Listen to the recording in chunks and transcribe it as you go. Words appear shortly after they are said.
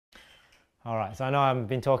All right, so I know I've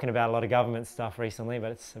been talking about a lot of government stuff recently,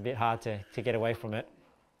 but it's a bit hard to get away from it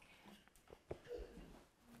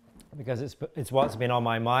because it's what's been on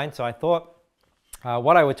my mind. So I thought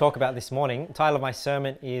what I would talk about this morning, the title of my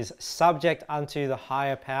sermon is Subject Unto the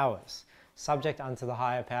Higher Powers. Subject unto the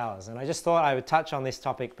higher powers. And I just thought I would touch on this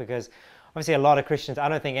topic because obviously a lot of Christians, I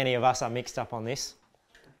don't think any of us are mixed up on this,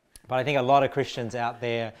 but I think a lot of Christians out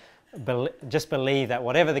there just believe that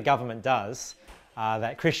whatever the government does,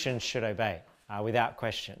 that Christians should obey without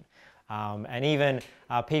question. And even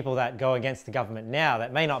people that go against the government now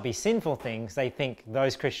that may not be sinful things, they think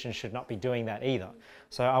those Christians should not be doing that either.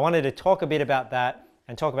 So I wanted to talk a bit about that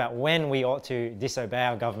and talk about when we ought to disobey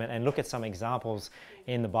our government and look at some examples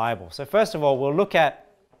in the Bible. So first of all, we'll look at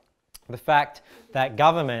the fact that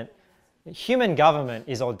human government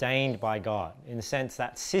is ordained by God, in the sense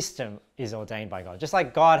that system is ordained by God. Just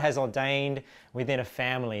like God has ordained within a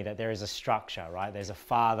family that there is a structure, right? There's a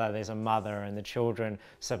father, there's a mother, and the children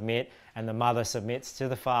submit, and the mother submits to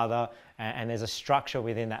the father, and there's a structure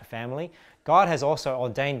within that family. God has also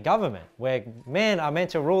ordained government, where men are meant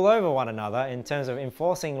to rule over one another in terms of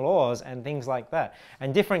enforcing laws and things like that.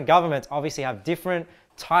 And different governments obviously have different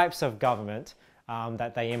types of government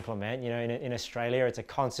that they implement. You know, in Australia, it's a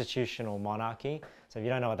constitutional monarchy. So if you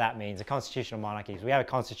don't know what that means, a constitutional monarchy is we have a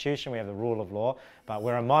constitution, we have the rule of law, but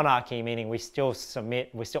we're a monarchy, meaning we still submit,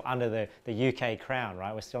 we're still under the UK crown,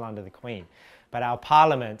 right? We're still under the Queen. But our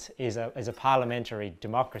parliament is a parliamentary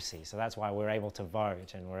democracy, so that's why we're able to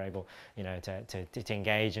vote and we're able, you know, to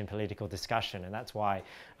engage in political discussion. And that's why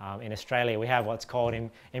in Australia we have what's called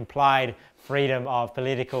implied freedom of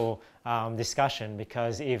political discussion,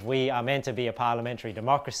 because if we are meant to be a parliamentary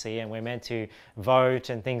democracy and we're meant to vote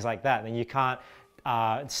and things like that, then you can't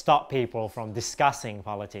stop people from discussing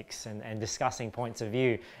politics and discussing points of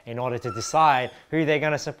view in order to decide who they're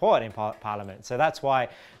going to support in Parliament. So that's why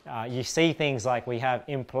you see things like we have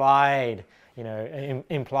implied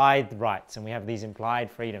rights and we have these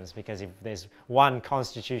implied freedoms, because if there's one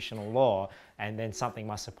constitutional law and then something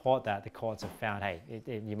must support that, the courts have found, hey,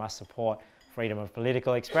 you must support freedom of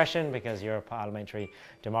political expression because you're a parliamentary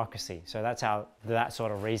democracy. So that's how that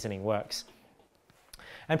sort of reasoning works.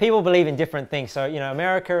 And people believe in different things. So, you know,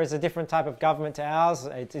 America is a different type of government to ours.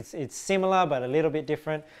 It's similar, but a little bit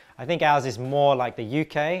different. I think ours is more like the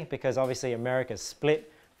UK, because obviously America's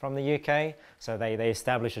split from the UK. So they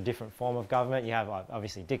establish a different form of government. You have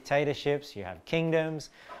obviously dictatorships, you have kingdoms.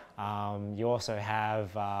 You also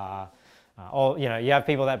have, you have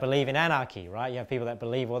people that believe in anarchy, right? You have people that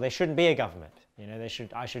believe, well, there shouldn't be a government. You know,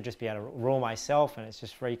 I should just be able to rule myself and it's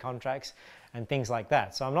just free contracts and things like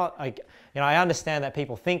that. So I understand that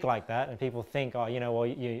people think like that, and people think, oh,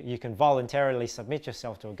 you can voluntarily submit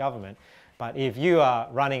yourself to a government. But if you are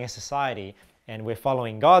running a society and we're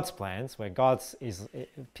following God's plans, where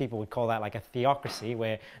people would call that like a theocracy,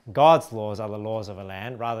 where God's laws are the laws of a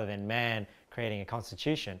land rather than man creating a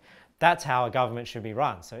constitution, that's how a government should be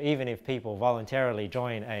run. So even if people voluntarily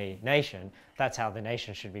join a nation, that's how the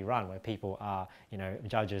nation should be run, where people are,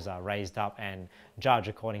 judges are raised up and judge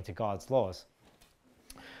according to God's laws.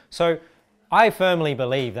 So I firmly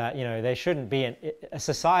believe that, there shouldn't be a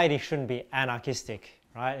society shouldn't be anarchistic,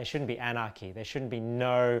 right? There shouldn't be anarchy. There shouldn't be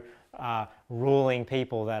no ruling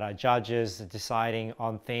people that are judges deciding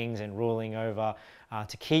on things and ruling over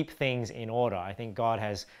to keep things in order. I think God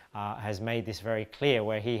has made this very clear,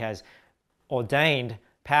 where he has ordained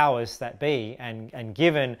powers that be and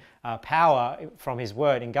given power from his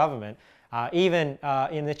word in government. Even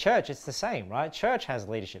in the church, it's the same, right? Church has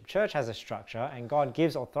leadership, church has a structure, and God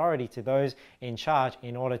gives authority to those in charge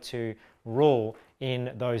in order to rule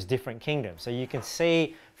in those different kingdoms. So you can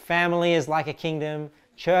see family is like a kingdom,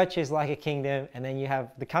 church is like a kingdom, and then you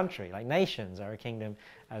have the country, like nations are a kingdom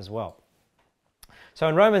as well. So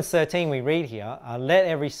in Romans 13 we read here, let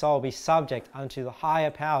every soul be subject unto the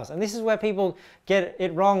higher powers. And this is where people get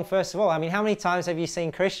it wrong, first of all. I mean, how many times have you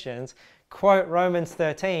seen Christians quote Romans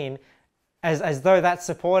 13 as though that's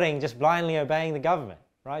supporting just blindly obeying the government,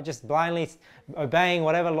 right? Just blindly obeying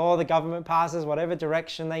whatever law the government passes, whatever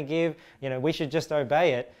direction they give, we should just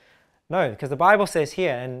obey it. No, because the Bible says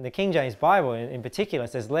here, and the King James Bible in particular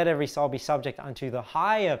says, let every soul be subject unto the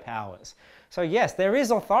higher powers. So yes, there is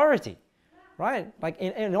authority, right? Like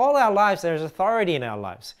in all our lives, there is authority in our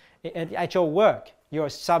lives. At your work, you're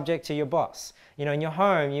subject to your boss. In your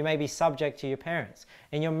home, you may be subject to your parents.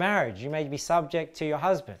 In your marriage, you may be subject to your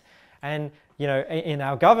husband. And in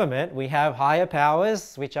our government, we have higher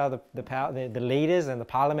powers, which are the leaders and the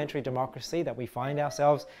parliamentary democracy that we find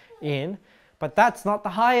ourselves in. But that's not the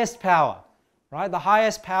highest power, right? The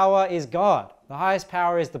highest power is God. The highest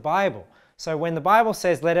power is the Bible. So when the Bible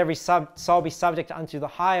says, let every soul be subject unto the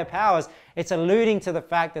higher powers, it's alluding to the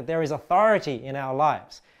fact that there is authority in our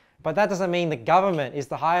lives. But that doesn't mean the government is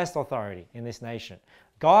the highest authority in this nation.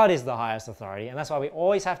 God is the highest authority, and that's why we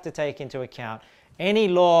always have to take into account any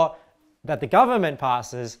law that the government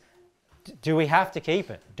passes. Do we have to keep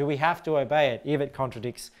it? Do we have to obey it if it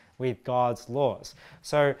contradicts with God's laws?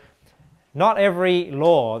 So not every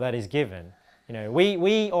law that is given,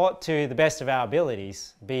 we ought to the best of our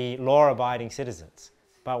abilities be law-abiding citizens.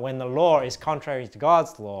 But when the law is contrary to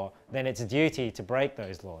God's law, then it's a duty to break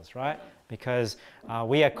those laws, right? Because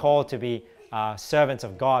we are called to be servants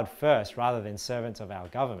of God first rather than servants of our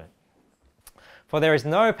government. For there is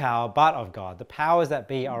no power but of God. The powers that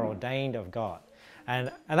be are ordained of God. And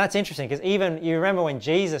that's interesting, because even you remember when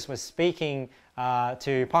Jesus was speaking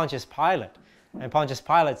to Pontius Pilate, and Pontius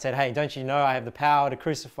Pilate said, hey, don't you know I have the power to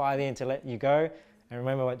crucify thee and to let you go? And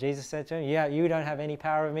remember what Jesus said to him? Yeah, you don't have any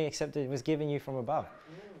power of me except it was given you from above.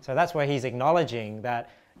 So that's where he's acknowledging that,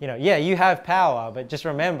 yeah, you have power, but just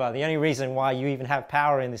remember, the only reason why you even have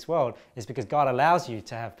power in this world is because God allows you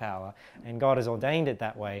to have power, and God has ordained it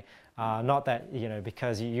that way, not that,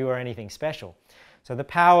 because you are anything special. So the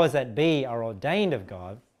powers that be are ordained of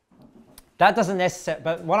God. That doesn't necessarily,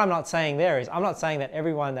 but what I'm not saying there is, I'm not saying that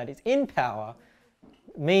everyone that is in power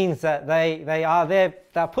means that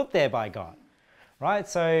they're put there by God, right?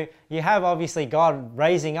 So you have obviously God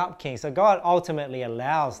raising up kings. So God ultimately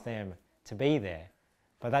allows them to be there,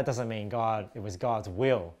 but that doesn't mean it was God's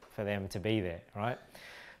will for them to be there, right?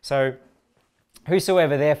 So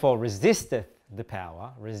whosoever therefore resisteth the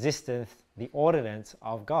power, resisteth the ordinance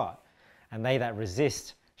of God, and they that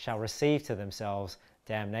resist shall receive to themselves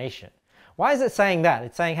damnation. Why is it saying that?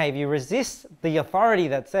 It's saying, hey, if you resist the authority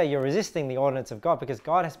that's there, you're resisting the ordinance of God because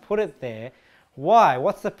God has put it there. Why?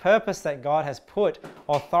 What's the purpose that God has put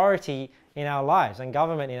authority in our lives and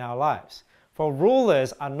government in our lives? For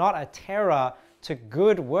rulers are not a terror to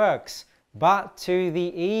good works, but to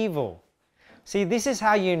the evil. See, this is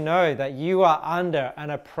how you know that you are under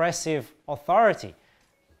an oppressive authority.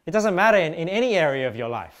 It doesn't matter in any area of your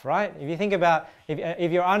life, right? If you think about,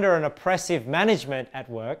 if you're under an oppressive management at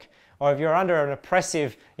work, or if you're under an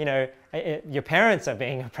oppressive, your parents are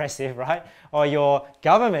being oppressive, right? Or your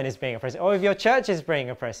government is being oppressive, or if your church is being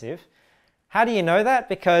oppressive, how do you know that?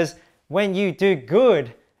 Because when you do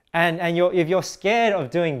good, and if you're scared of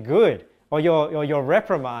doing good, or you're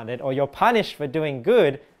reprimanded, or you're punished for doing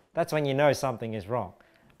good, that's when you know something is wrong.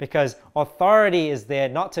 Because authority is there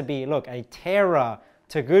not to be, a terror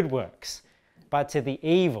to good works, but to the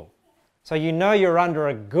evil. So you know you're under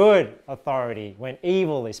a good authority when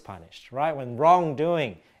evil is punished, right? When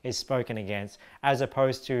wrongdoing is spoken against, as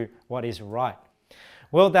opposed to what is right.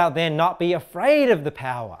 Wilt thou then not be afraid of the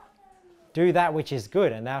power? Do that which is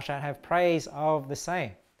good, and thou shalt have praise of the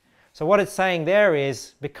same. So what it's saying there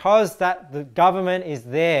is, because that the government is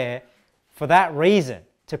there for that reason,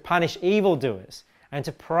 to punish evildoers and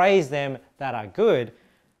to praise them that are good,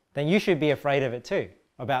 then you should be afraid of it too,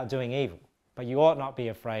 about doing evil. But you ought not be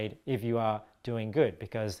afraid if you are doing good,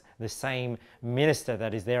 because the same minister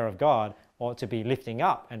that is there of God ought to be lifting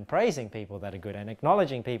up and praising people that are good and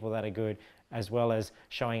acknowledging people that are good, as well as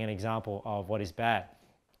showing an example of what is bad.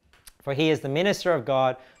 For he is the minister of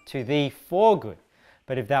God to thee for good.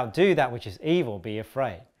 But if thou do that which is evil, be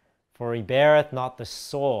afraid, for he beareth not the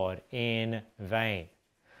sword in vain.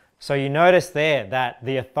 So you notice there that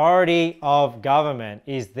the authority of government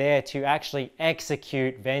is there to actually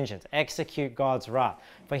execute vengeance, execute God's wrath.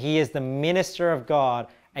 For he is the minister of God,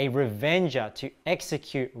 a revenger to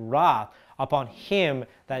execute wrath upon him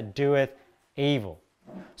that doeth evil.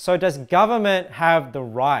 So does government have the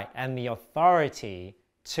right and the authority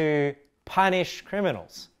to punish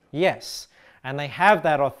criminals? Yes. And they have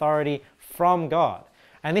that authority from God.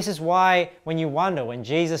 And this is why when you wonder, when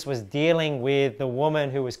Jesus was dealing with the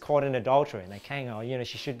woman who was caught in adultery and they came,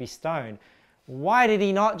 she should be stoned. Why did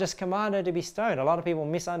he not just command her to be stoned? A lot of people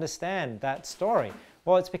misunderstand that story.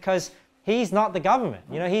 Well, it's because he's not the government.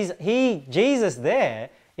 Jesus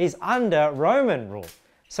there is under Roman rule.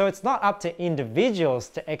 So it's not up to individuals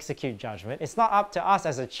to execute judgment. It's not up to us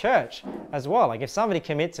as a church as well. Like if somebody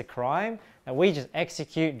commits a crime and we just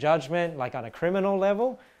execute judgment like on a criminal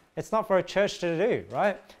level, it's not for a church to do,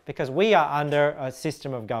 right? Because we are under a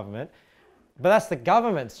system of government, but that's the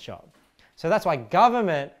government's job. So that's why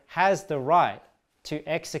government has the right to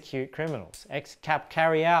execute criminals,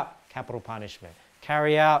 carry out capital punishment,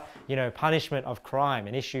 carry out, punishment of crime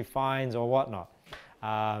and issue fines or whatnot,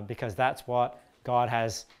 because that's what God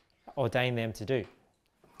has ordained them to do.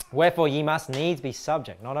 Wherefore ye must needs be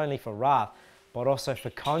subject, not only for wrath, but also for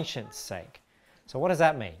conscience sake. So what does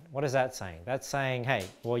that mean? What is that saying? That's saying, hey,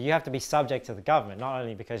 well, you have to be subject to the government, not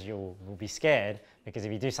only because you will be scared, because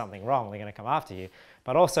if you do something wrong, they're going to come after you,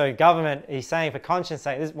 but also government, he's saying for conscience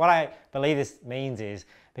sake, what I believe this means is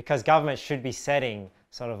because government should be setting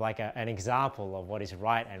sort of like an example of what is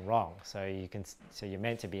right and wrong. So you're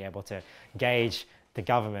meant to be able to gauge the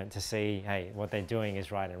government to see, hey, what they're doing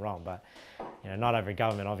is right and wrong. But not every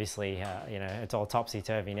government, obviously, it's all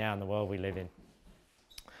topsy-turvy now in the world we live in.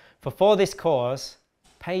 For this cause,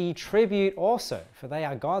 pay ye tribute also, for they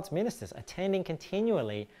are God's ministers, attending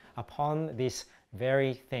continually upon this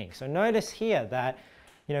very thing. So notice here that,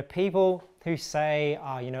 people who say,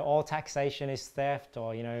 all taxation is theft,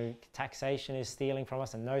 or, taxation is stealing from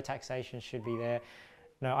us and no taxation should be there.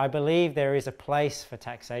 No, I believe there is a place for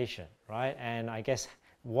taxation, right? And I guess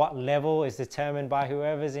what level is determined by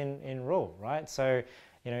whoever's in rule, right? So,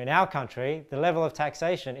 in our country, the level of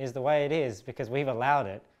taxation is the way it is because we've allowed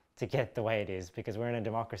it to get the way it is because we're in a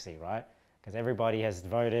democracy, right? Because everybody has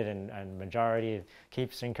voted and majority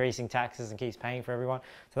keeps increasing taxes and keeps paying for everyone.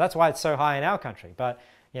 So that's why it's so high in our country. But,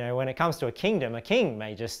 when it comes to a kingdom, a king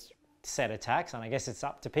may just set a tax, and I guess it's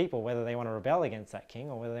up to people whether they want to rebel against that king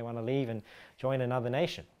or whether they want to leave and join another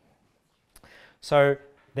nation. So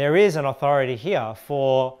there is an authority here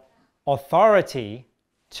for authority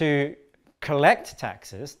to collect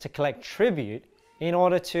taxes, to collect tribute in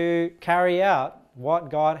order to carry out what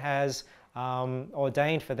God has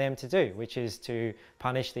ordained for them to do, which is to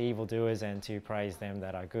punish the evildoers and to praise them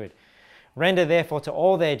that are good. Render therefore to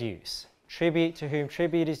all their dues, tribute to whom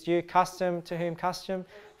tribute is due, custom to whom custom,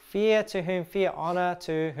 fear to whom fear, honor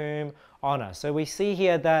to whom honor. So we see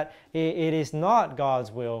here that it is not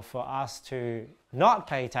God's will for us to not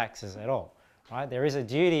pay taxes at all. Right? There is a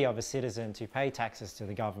duty of a citizen to pay taxes to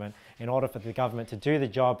the government in order for the government to do the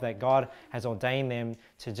job that God has ordained them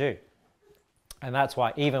to do. And that's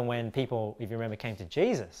why even when people, if you remember, came to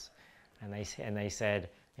Jesus and they said,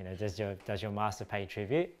 does your master pay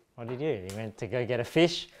tribute? What did he do? He went to go get a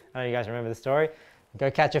fish. I know you guys remember the story. Go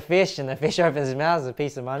catch a fish, and the fish opens his mouth, there's a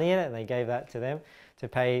piece of money in it, and they gave that to them to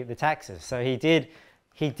pay the taxes. So he did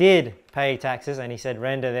pay taxes, and he said,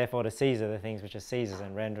 render therefore to Caesar the things which are Caesar's,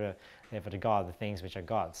 and render therefore to God the things which are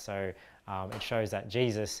God's. So it shows that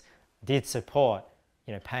Jesus did support,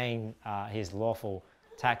 paying his lawful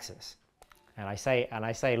taxes. And I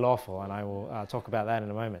say lawful, and I will talk about that in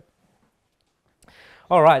a moment.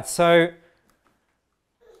 All right, so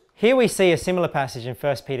here we see a similar passage in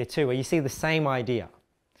 1 Peter 2 where you see the same idea.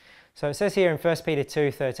 So it says here in 1 Peter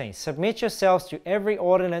 2:13, submit yourselves to every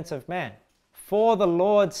ordinance of man for the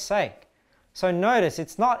Lord's sake. So notice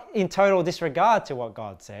it's not in total disregard to what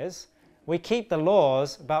God says. We keep the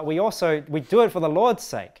laws, but we do it for the Lord's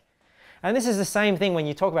sake. And this is the same thing when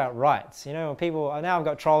you talk about rights. When people, now I've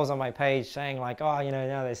got trolls on my page saying like, now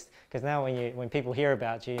there's, because now when people hear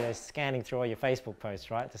about you, they're scanning through all your Facebook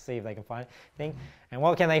posts, right, to see if they can find anything. And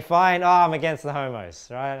what can they find? Oh, I'm against the homos,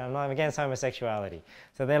 right? I'm against homosexuality.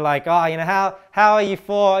 So they're like, how are you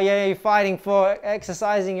for, you're fighting for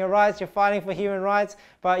exercising your rights, you're fighting for human rights,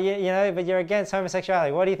 but but you're against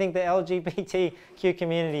homosexuality. What do you think the LGBTQ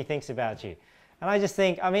community thinks about you? And I just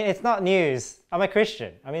think, it's not news. I'm a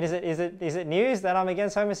Christian. Is it news that I'm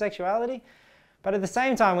against homosexuality? But at the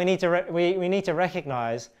same time, we need to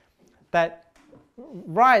recognize that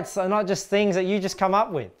rights are not just things that you just come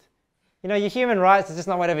up with. Your human rights are just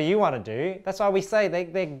not whatever you want to do. That's why we say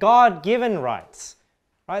they're God-given rights,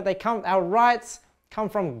 right? Our rights come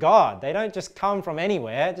from God. They don't just come from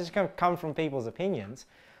anywhere. They just come from people's opinions.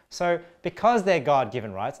 So because they're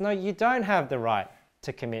God-given rights, no, you don't have the right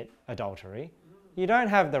to commit adultery. You don't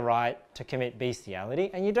have the right to commit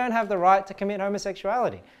bestiality, and you don't have the right to commit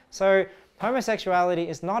homosexuality. So homosexuality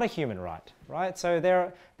is not a human right, right? So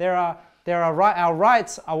our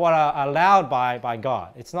rights are what are allowed by God.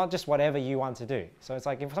 It's not just whatever you want to do. So it's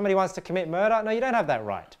like if somebody wants to commit murder, no, you don't have that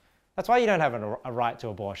right. That's why you don't have a right to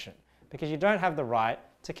abortion, because you don't have the right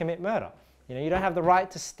to commit murder. You don't have the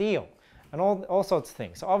right to steal, and all sorts of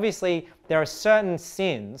things. So obviously there are certain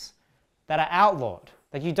sins that are outlawed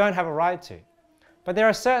that you don't have a right to. But there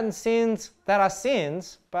are certain sins that are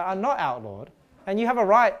sins but are not outlawed, and you have a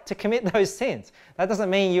right to commit those sins. That doesn't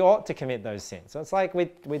mean you ought to commit those sins. So it's like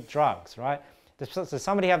with drugs, right? Does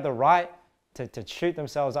somebody have the right to shoot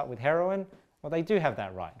themselves up with heroin? Well, they do have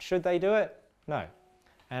that right. Should they do it? No.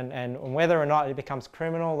 And whether or not it becomes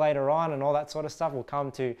criminal later on and all that sort of stuff will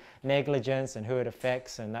come to negligence and who it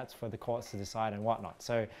affects, and that's for the courts to decide and whatnot.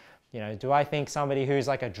 So, do I think somebody who's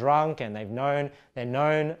like a drunk and they're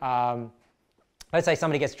known, let's say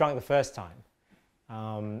somebody gets drunk the first time,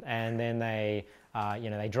 and then they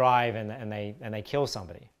drive and they kill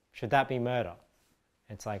somebody. Should that be murder?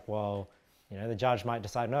 It's like, well, You know, the judge might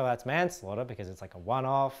decide, no, that's manslaughter because it's like a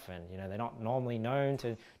one-off and, you know, they're not normally known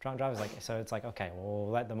to drunk drivers. Like, so it's like, okay, well,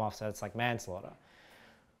 we'll let them off, so it's like manslaughter.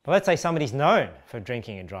 But let's say somebody's known for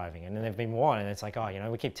drinking and driving and then they've been warned and it's like, oh, you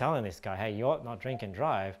know, we keep telling this guy, hey, you ought not drink and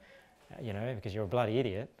drive, you know, because you're a bloody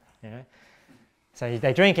idiot, you know. So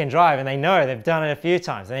they drink and drive and they know they've done it a few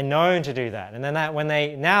times. They're known to do that. And then when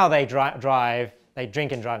they drive, they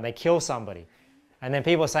drink and drive and they kill somebody. And then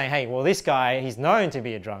people are saying, hey, well, this guy, he's known to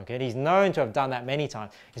be a drunkard. He's known to have done that many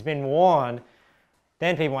times. He's been warned.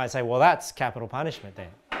 Then people might say, well, that's capital punishment then,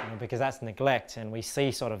 you know, because that's neglect. And we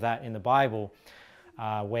see sort of that in the Bible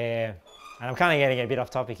where, and I'm kind of getting a bit off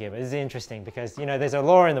topic here, but this is interesting because, you know, there's a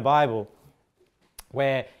law in the Bible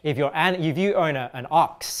where if you own an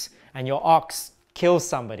ox and your ox kills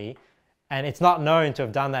somebody and it's not known to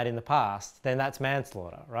have done that in the past, then that's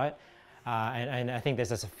manslaughter, right? And I think there's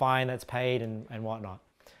just a fine that's paid and whatnot.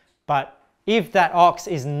 But if that ox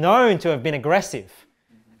is known to have been aggressive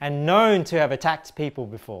and known to have attacked people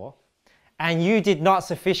before, and you did not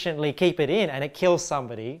sufficiently keep it in and it kills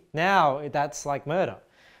somebody, now that's like murder.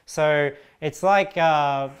 So it's like,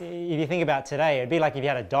 if you think about today, it'd be like if you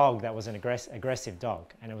had a dog that was an aggressive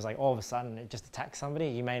dog and it was like all of a sudden it just attacked somebody,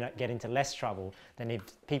 you may not get into less trouble than if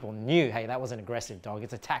people knew, hey, that was an aggressive dog,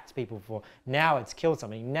 it's attacked people before, now it's killed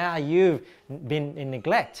somebody, now you've been in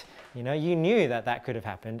neglect, you know, you knew that that could have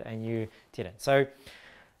happened and you didn't. So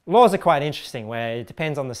laws are quite interesting where it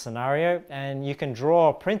depends on the scenario and you can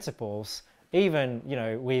draw principles. Even, you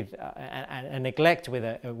know, with a neglect with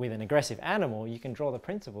an aggressive animal, you can draw the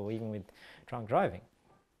principle even with drunk driving.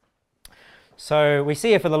 So we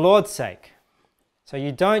see it for the Lord's sake. So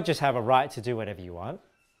you don't just have a right to do whatever you want.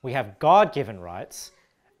 We have God-given rights.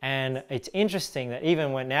 And it's interesting that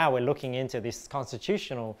even when now we're looking into this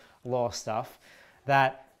constitutional law stuff,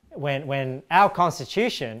 that when our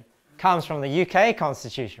constitution comes from the UK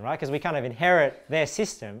constitution, right? Because we kind of inherit their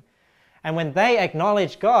system. And when they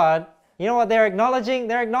acknowledge God, you know what they're acknowledging?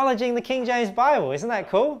 They're acknowledging the King James Bible. Isn't that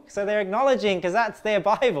cool? So they're acknowledging, because that's their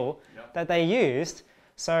Bible that they used.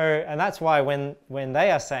 So, and that's why when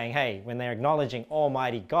they are saying, hey, when they're acknowledging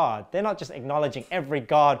Almighty God, they're not just acknowledging every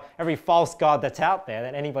God, every false God that's out there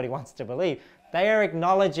that anybody wants to believe. They are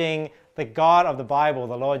acknowledging the God of the Bible,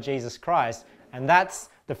 the Lord Jesus Christ. And that's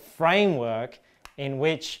the framework in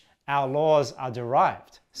which our laws are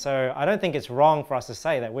derived. So I don't think it's wrong for us to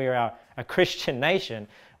say that we are a Christian nation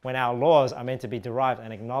when our laws are meant to be derived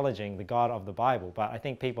and acknowledging the God of the Bible. But I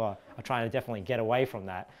think people are trying to definitely get away from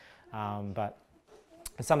that. But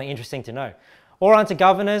it's something interesting to know. Or unto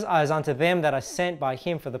governors as unto them that are sent by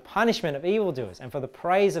him for the punishment of evildoers and for the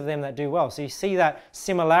praise of them that do well. So you see that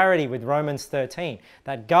similarity with Romans 13.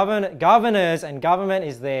 That governors and government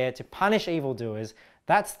is there to punish evildoers.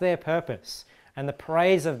 That's their purpose. And the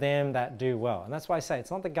praise of them that do well. And that's why I say it's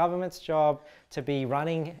not the government's job to be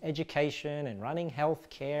running education and running health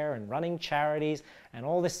care and running charities and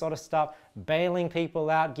all this sort of stuff, bailing people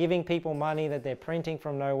out, giving people money that they're printing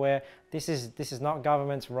from nowhere. This is not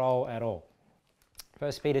government's role at all.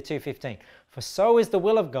 1 Peter 2:15. For so is the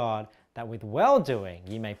will of God, that with well-doing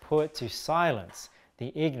ye may put to silence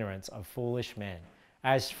the ignorance of foolish men,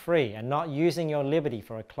 as free and not using your liberty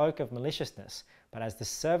for a cloak of maliciousness, but as the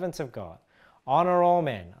servants of God. Honor all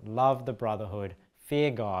men, love the brotherhood,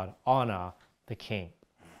 fear God, honor the king.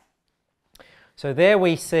 So there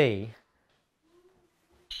we see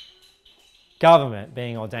government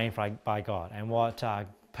being ordained by God and what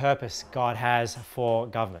purpose God has for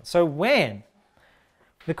government. So when,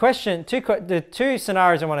 the two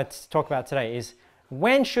scenarios I want to talk about today is,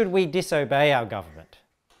 when should we disobey our government?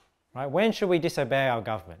 Right? When should we disobey our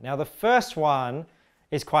government? Now the first one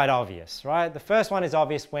is quite obvious, right? The first one is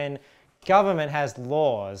obvious when government has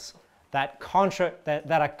laws that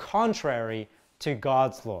are contrary to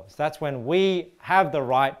God's laws. That's when we have the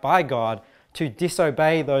right by God to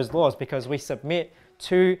disobey those laws because we submit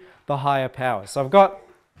to the higher powers. So I've got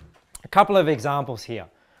a couple of examples here.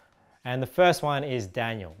 And the first one is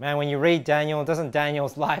Daniel. Man, when you read Daniel, doesn't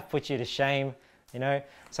Daniel's life put you to shame? You know?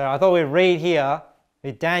 So I thought we'd read here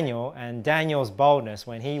with Daniel and Daniel's boldness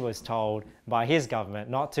when he was told by his government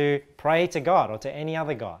not to pray to God or to any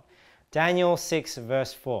other God. Daniel 6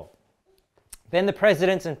 verse 4. Then the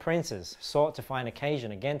presidents and princes sought to find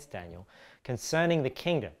occasion against Daniel concerning the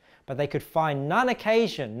kingdom, but they could find none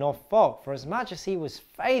occasion nor fault, for as much as he was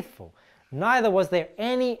faithful, neither was there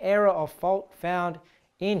any error or fault found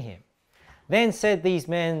in him. Then said these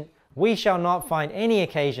men, we shall not find any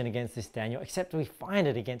occasion against this Daniel, except we find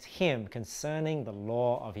it against him concerning the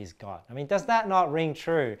law of his God. I mean, does that not ring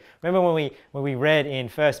true? Remember when we read in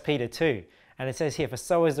 1 Peter 2, and it says here, for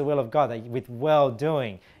so is the will of God, that with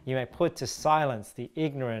well-doing you may put to silence the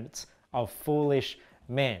ignorance of foolish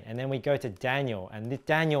men. And then we go to Daniel, and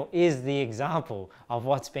Daniel is the example of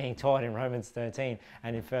what's being taught in Romans 13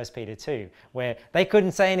 and in 1 Peter 2, where they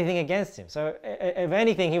couldn't say anything against him. So if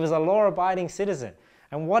anything, he was a law-abiding citizen.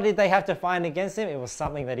 And what did they have to find against him? It was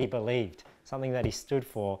something that he believed, something that he stood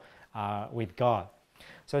for with God.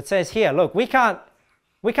 So it says here, look, we can't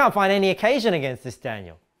find any occasion against this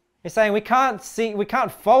Daniel. It's saying we can't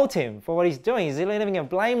fault him for what he's doing. He's living a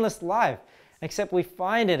blameless life, except we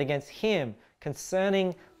find it against him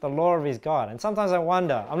concerning the law of his God. And sometimes I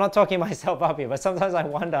wonder, I'm not talking myself up here, but sometimes I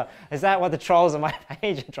wonder, is that what the trolls on my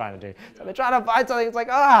page are trying to do? So they're trying to find something, it's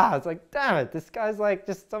like, damn it, this guy's like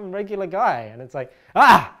just some regular guy. And it's like,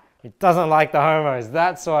 he doesn't like the homos.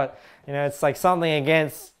 That's what, it's like something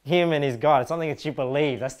against him and his God. It's something that you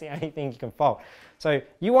believe. That's the only thing you can fault. So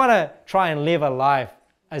you want to try and live a life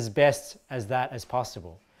as best as that as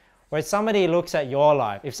possible. Where somebody looks at your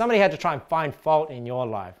life, if somebody had to try and find fault in your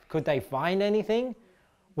life, could they find anything?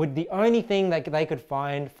 Would the only thing that they could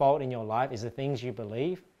find fault in your life is the things you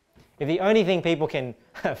believe? If the only thing people can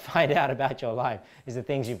find out about your life is the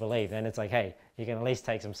things you believe, then it's like, hey, you can at least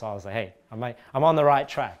take some solace. Like, hey, I'm on the right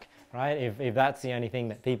track, right? If that's the only thing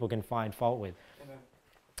that people can find fault with. Amen.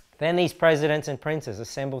 Then these presidents and princes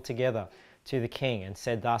assembled together to the king and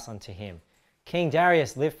said thus unto him, King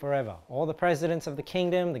Darius, live forever. All the presidents of the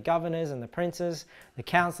kingdom, the governors and the princes, the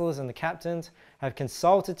counselors and the captains have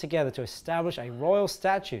consulted together to establish a royal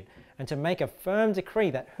statute and to make a firm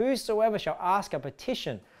decree that whosoever shall ask a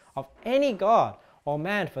petition of any god or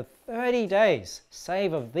man for 30 days,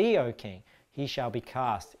 save of thee, O king, he shall be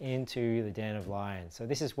cast into the den of lions. So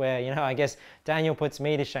this is where, I guess Daniel puts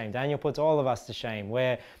me to shame. Daniel puts all of us to shame,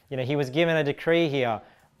 where, he was given a decree here.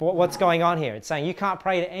 But what's going on here? It's saying you can't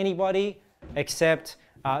pray to anybody except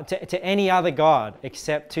to any other god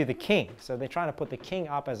except to the king. So they're trying to put the king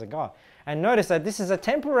up as a god. And notice that this is a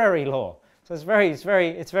temporary law. So it's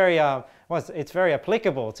very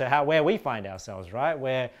applicable to where we find ourselves, right?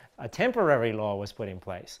 Where a temporary law was put in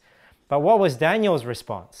place. But what was Daniel's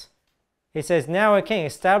response? He says, now, O king,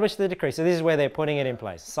 establish the decree. So this is where they're putting it in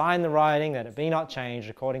place. Sign the writing that it be not changed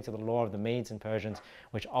according to the law of the Medes and Persians,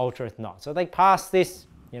 which altereth not. So they passed this,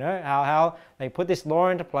 how they put this law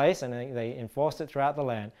into place and they enforced it throughout the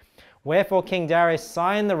land. Wherefore King Darius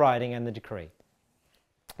signed the writing and the decree.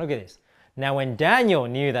 Look at this. Now when Daniel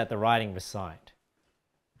knew that the writing was signed,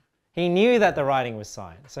 he knew that the writing was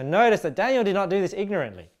signed. So notice that Daniel did not do this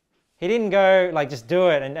ignorantly. He didn't go just do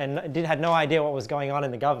it and had no idea what was going on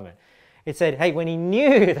in the government. It said, hey, when he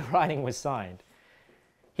knew the writing was signed,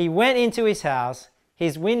 he went into his house,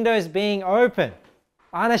 his windows being open,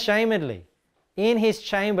 unashamedly, in his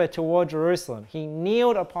chamber toward Jerusalem. He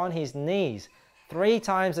kneeled upon his knees 3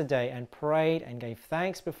 times a day and prayed and gave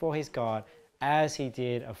thanks before his God as he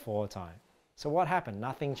did aforetime. So what happened?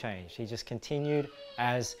 Nothing changed. He just continued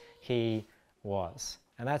as he was.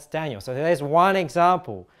 And that's Daniel. So there's one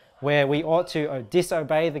example where we ought to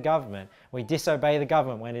disobey the government. We disobey the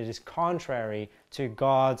government when it is contrary to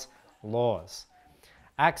God's laws.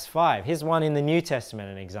 Acts 5, here's one in the New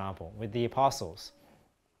Testament, an example, with the apostles,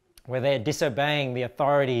 where they're disobeying the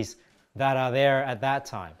authorities that are there at that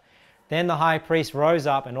time. Then the high priest rose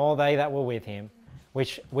up and all they that were with him,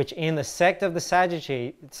 which in the sect of the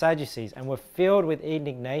Sadducees, and were filled with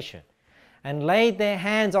indignation, and laid their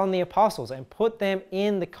hands on the apostles and put them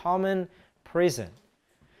in the common prison.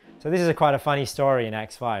 So this is quite a funny story in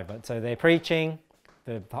Acts 5. But so they're preaching,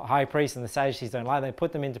 the high priest and the Sadducees don't like, they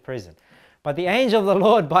put them into prison. But the angel of the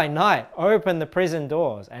Lord by night opened the prison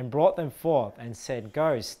doors and brought them forth and said,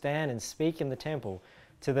 go, stand and speak in the temple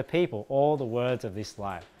to the people all the words of this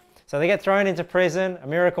life. So they get thrown into prison. A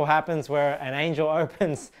miracle happens where an angel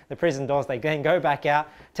opens the prison doors. They then go back out,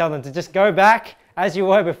 tell them to just go back as you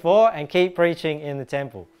were before and keep preaching in the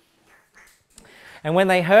temple. And when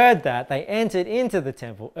they heard that, they entered into the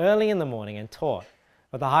temple early in the morning and taught.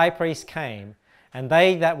 But the high priest came, and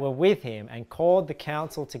they that were with him, and called the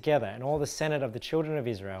council together, and all the senate of the children of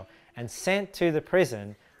Israel, and sent to the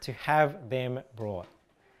prison to have them brought.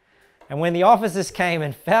 And when the officers came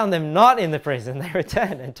and found them not in the prison, they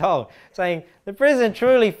returned and told, saying, the prison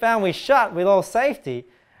truly found we shut with all safety,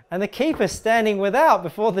 and the keeper standing without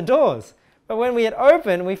before the doors. But when we had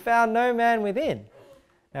opened, we found no man within.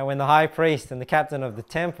 Now when the high priest and the captain of the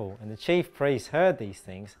temple and the chief priests heard these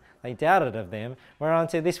things, they doubted of them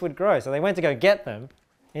whereunto this would grow. So they went to go get them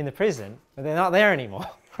in the prison, but they're not there anymore,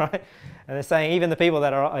 right? And they're saying even the people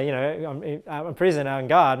that are, in prison are on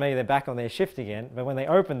guard, maybe they're back on their shift again, but when they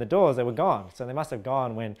opened the doors, they were gone. So they must have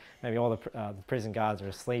gone when maybe all the prison guards are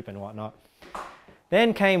asleep and whatnot.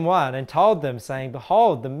 Then came one and told them, saying,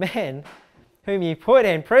 behold, the men whom ye put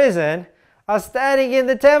in prison are standing in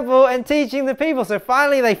the temple and teaching the people. So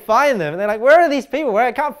finally they find them and they're like, where are these people? Where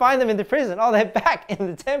I can't find them in the prison. Oh, they're back in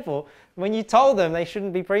the temple when you told them they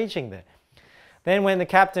shouldn't be preaching there. Then went the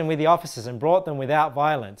captain with the officers and brought them without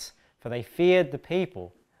violence, for they feared the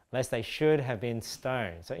people, lest they should have been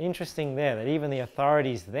stoned. So interesting there that even the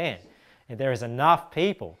authorities then, if there is enough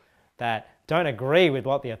people that don't agree with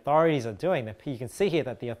what the authorities are doing, you can see here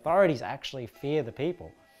that the authorities actually fear the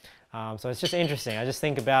people. So it's just interesting. I just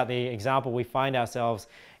think about the example we find ourselves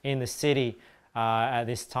in the city at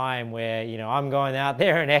this time where, I'm going out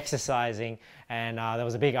there and exercising, and there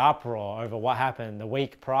was a big uproar over what happened the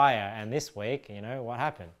week prior, and this week, what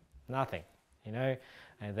happened? Nothing, and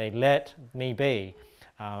they let me be.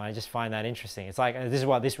 I just find that interesting. It's like, this is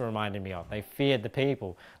what this reminded me of. They feared the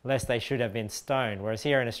people, lest they should have been stoned. Whereas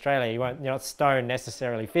here in Australia, you're not stoned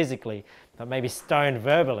necessarily physically, but maybe stoned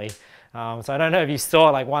verbally. So I don't know if you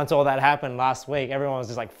saw, like, once all that happened last week, everyone was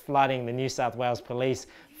just like flooding the New South Wales Police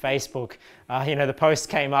Facebook. The post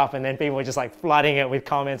came up and then people were just like flooding it with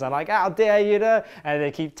comments. I'm like, how dare you to? And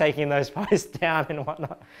they keep taking those posts down and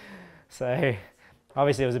whatnot. So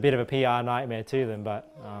obviously it was a bit of a PR nightmare to them,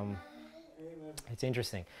 but it's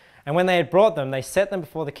interesting. And when they had brought them, they set them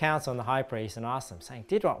before the council and the high priest and asked them, saying,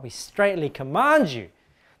 did what we straitly command you,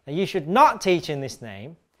 that you should not teach in this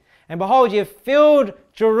name? And behold, you have filled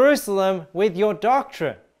Jerusalem with your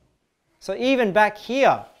doctrine. So even back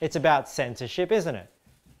here, it's about censorship, isn't it?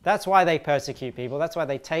 That's why they persecute people. That's why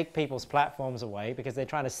they take people's platforms away, because they're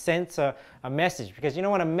trying to censor a message. Because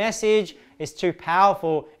when a message is too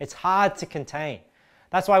powerful, it's hard to contain.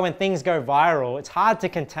 That's why when things go viral, it's hard to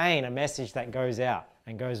contain a message that goes out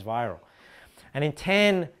and goes viral. And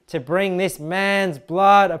intend to bring this man's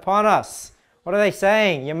blood upon us. What are they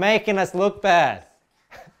saying? You're making us look bad.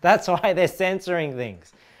 That's why they're censoring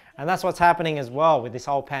things. And that's what's happening as well with this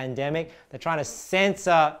whole pandemic. They're trying to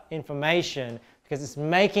censor information because it's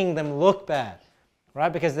making them look bad,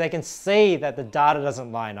 right? Because they can see that the data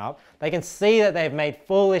doesn't line up. They can see that they've made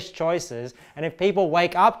foolish choices. And if people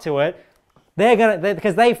wake up to it,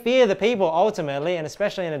 because they fear the people ultimately, and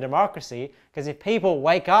especially in a democracy, because if people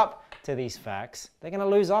wake up to these facts, they're going to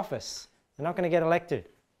lose office. They're not going to get elected.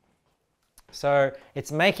 So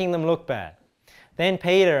it's making them look bad. Then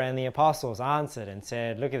Peter and the apostles answered and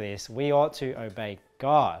said, look at this, we ought to obey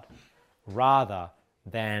God rather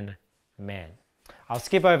than men. I'll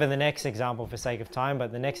skip over the next example for sake of time,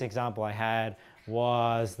 but the next example I had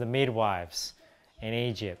was the midwives in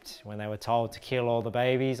Egypt when they were told to kill all the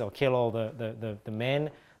babies or kill all the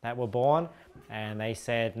men that were born, and they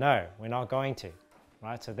said, no, we're not going to,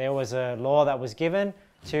 right? So there was a law that was given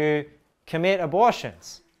to commit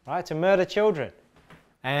abortions, right? To murder children,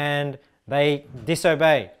 and they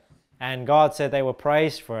disobeyed, and God said they were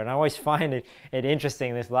praised for it. And I always find it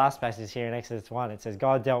interesting, this last passage here in Exodus 1, it says,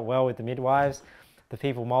 God dealt well with the midwives, the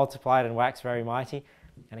people multiplied and waxed very mighty,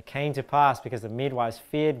 and it came to pass, because the midwives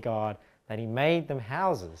feared God, that he made them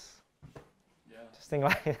houses. Yeah. Just think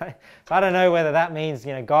like that. So I don't know whether that means,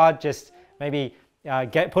 God just maybe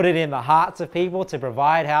put it in the hearts of people to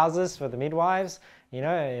provide houses for the midwives,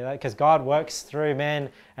 because God works through men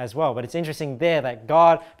as well. But it's interesting there that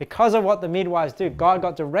God, because of what the midwives do, God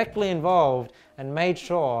got directly involved and made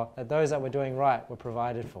sure that those that were doing right were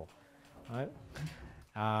provided for. Right?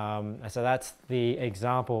 So that's the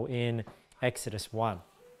example in Exodus 1.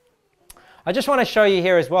 I just want to show you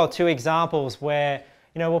here as well 2 examples where,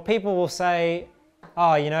 people will say,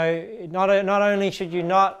 oh, not only should you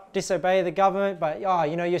not disobey the government, but,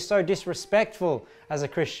 you're so disrespectful as a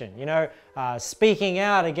Christian, speaking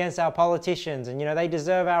out against our politicians, and, they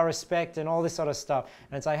deserve our respect and all this sort of stuff.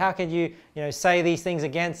 And it's like, how can you, say these things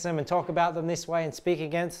against them and talk about them this way and speak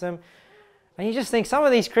against them? And you just think some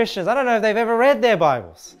of these Christians, I don't know if they've ever read their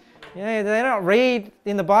Bibles. They don't read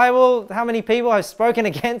in the Bible how many people have spoken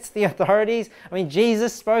against the authorities. I mean,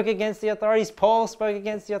 Jesus spoke against the authorities. Paul spoke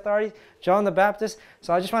against the authorities. John the Baptist.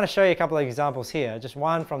 So I just want to show you a couple of examples here. Just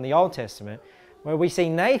one from the Old Testament where we see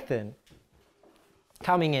Nathan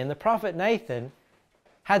coming in. The prophet Nathan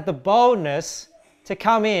had the boldness to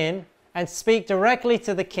come in and speak directly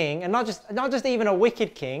to the king, and not just even a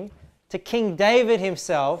wicked king, to King David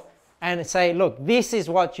himself, and say, look, this is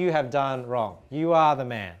what you have done wrong. You are the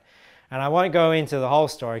man. And I won't go into the whole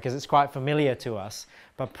story because it's quite familiar to us.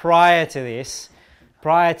 But prior to this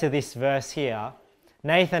verse here,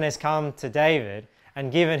 Nathan has come to David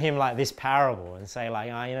and given him like this parable and say like,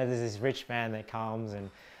 there's this rich man that comes and,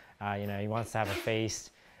 he wants to have a feast.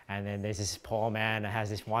 And then there's this poor man that has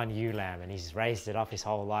this one ewe lamb and he's raised it up his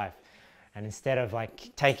whole life. And instead of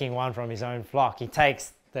like taking one from his own flock, he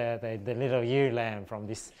takes the little ewe lamb from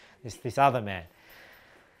this other man.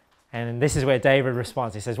 And this is where David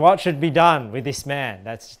responds. He says, what should be done with this man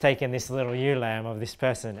that's taken this little ewe lamb of this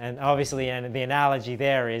person? And obviously, and the analogy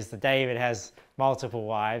there is that David has multiple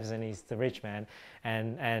wives and he's the rich man.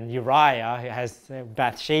 And Uriah, who has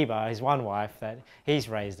Bathsheba, his one wife that he's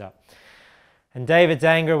raised up. And David's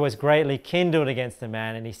anger was greatly kindled against the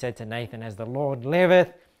man, and he said to Nathan, as the Lord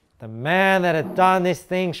liveth, the man that hath done this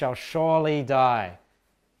thing shall surely die.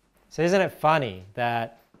 So isn't it funny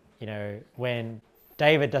that, when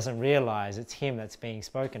David doesn't realize it's him that's being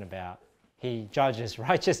spoken about, he judges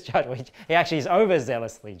righteous judgment. He actually is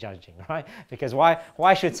overzealously judging, right? Because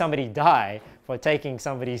why should somebody die for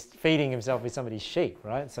feeding himself with somebody's sheep,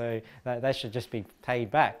 right? So that should just be paid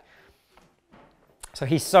back. So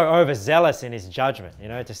he's so overzealous in his judgment,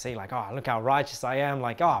 to see like, oh, look how righteous I am.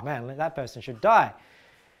 Like, oh man, that person should die.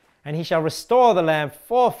 And he shall restore the lamb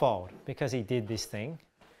fourfold because he did this thing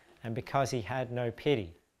and because he had no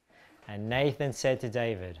pity. And Nathan said to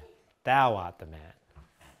David, thou art the man.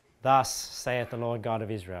 Thus saith the Lord God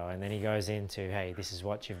of Israel. And then he goes into, hey, this is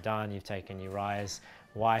what you've done. You've taken Uriah's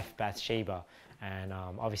wife, Bathsheba. And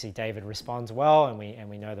obviously David responds well, and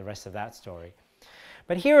we know the rest of that story.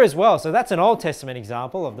 But here as well, so that's an Old Testament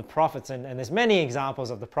example of the prophets, and there's many examples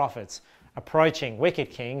of the prophets approaching wicked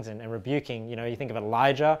kings and rebuking, you think of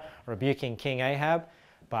Elijah rebuking King Ahab.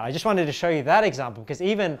 But I just wanted to show you that example because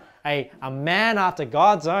even a man after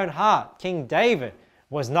God's own heart, King David,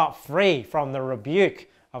 was not free from the rebuke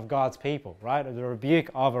of God's people, right? The rebuke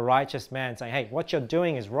of a righteous man saying, hey, what you're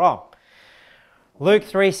doing is wrong. Luke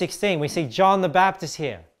 3:16, we see John the Baptist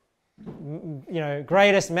here.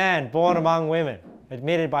 Greatest man born among women,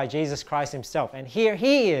 admitted by Jesus Christ himself. And here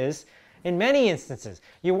he is in many instances.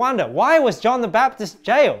 You wonder, why was John the Baptist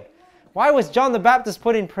jailed? Why was John the Baptist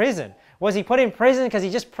put in prison? Was he put in prison because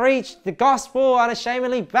he just preached the gospel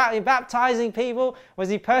unashamedly, baptizing people? Was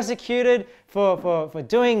he persecuted for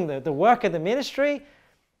doing the work of the ministry?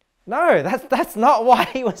 No, that's not why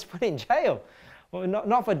he was put in jail. Well,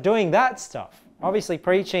 not for doing that stuff. Obviously,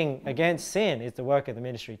 preaching against sin is the work of the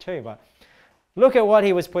ministry too, but look at what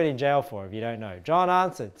he was put in jail for if you don't know. John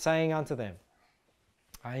answered, saying unto them,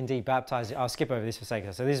 I indeed baptize you. I'll skip over this for a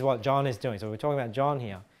second. So this is what John is doing. So we're talking about John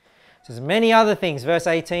here. It says, many other things, verse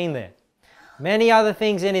 18 there. Many other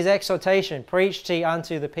things in his exhortation preached he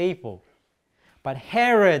unto the people. But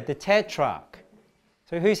Herod the Tetrarch.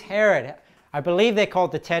 So who's Herod? I believe they're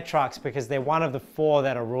called the Tetrarchs because they're one of the four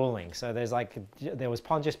that are ruling. So there was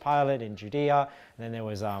Pontius Pilate in Judea, and then there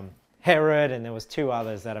was Herod, and there was two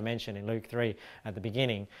others that are mentioned in Luke 3 at the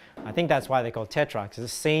beginning. I think that's why they're called Tetrarchs. It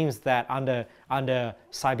seems that under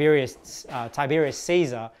Tiberius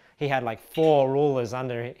Caesar, he had like 4 rulers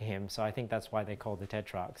under him. So I think that's why they're called the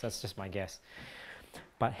Tetrarchs. That's just my guess.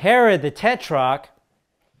 But Herod the Tetrarch,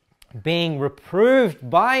 being reproved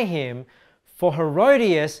by him for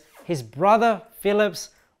Herodias, his brother Philip's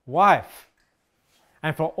wife,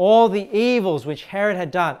 and for all the evils which Herod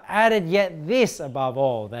had done, added yet this above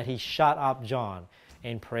all, that he shut up John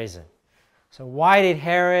in prison. So why did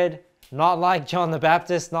Herod, not like John the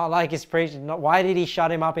Baptist, not like his preaching, why did he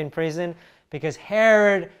shut him up in prison? Because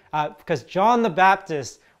because John the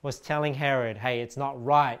Baptist was telling Herod, hey, it's not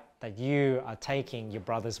right that you are taking your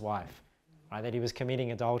brother's wife, right? That he was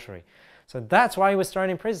committing adultery. So that's why he was thrown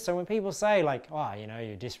in prison. So when people say like, oh,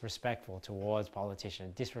 you're disrespectful towards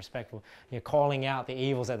politicians, disrespectful, you're calling out the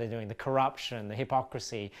evils that they're doing, the corruption, the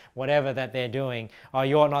hypocrisy, whatever that they're doing, oh,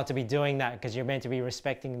 you ought not to be doing that because you're meant to be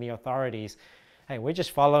respecting the authorities. Hey, we're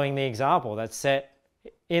just following the example that's set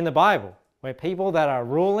in the Bible, where people that are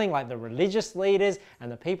ruling, like the religious leaders and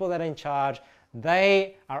the people that are in charge,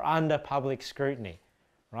 they are under public scrutiny,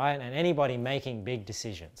 right? And anybody making big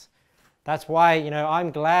decisions. That's why,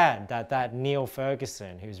 I'm glad that Neil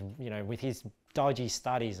Ferguson, who's, with his dodgy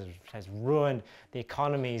studies has ruined the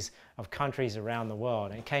economies of countries around the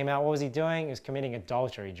world. And it came out, what was he doing? He was committing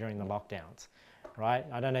adultery during the lockdowns, right?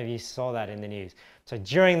 I don't know if you saw that in the news. So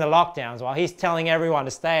during the lockdowns, while he's telling everyone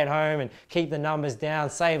to stay at home and keep the numbers down,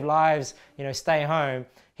 save lives, stay home,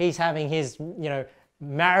 he's having his,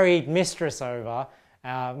 married mistress over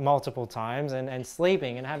multiple times and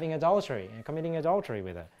sleeping and having adultery and committing adultery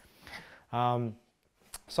with her.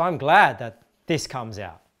 So I'm glad that this comes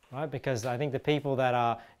out, right? Because I think the people that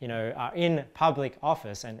are, are in public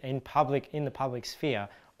office and in the public sphere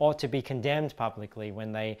ought to be condemned publicly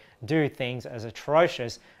when they do things as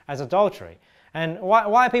atrocious as adultery. And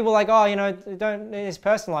why are people like, oh, don't in his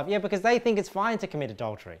personal life? Yeah, because they think it's fine to commit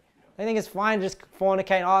adultery. They think it's fine to just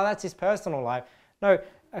fornicate. Oh, that's his personal life. No,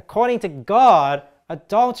 according to God,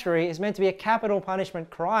 adultery is meant to be a capital punishment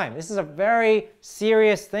crime. This is a very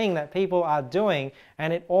serious thing that people are doing,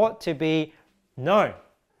 and it ought to be known.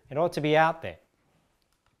 It ought to be out there.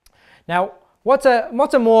 Now, what's a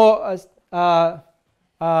more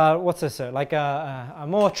like a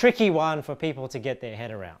more tricky one for people to get their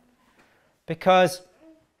head around? Because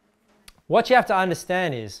what you have to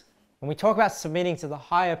understand is, when we talk about submitting to the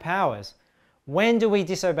higher powers, when do we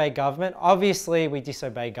disobey government? Obviously, we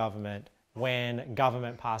disobey government when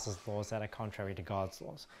government passes laws that are contrary to God's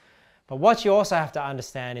laws. But what you also have to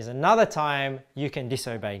understand is another time you can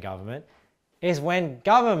disobey government is when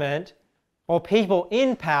government or people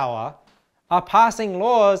in power are passing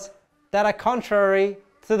laws that are contrary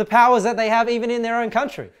to the powers that they have even in their own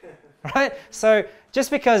country, right? So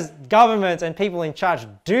just because government and people in charge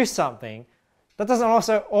do something, that doesn't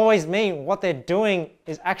also always mean what they're doing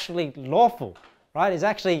is actually lawful, right? It's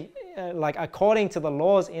actually like according to the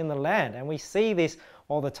laws in the land. And we see this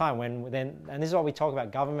all the time and this is what we talk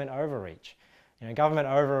about, government overreach. You know, government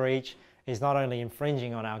overreach is not only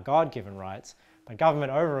infringing on our God-given rights, but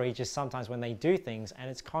government overreach is sometimes when they do things and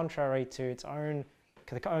it's contrary to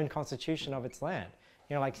the own constitution of its land.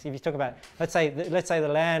 You know, like if you talk about, let's say the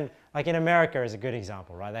land, like in America is a good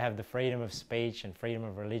example, right? They have the freedom of speech and freedom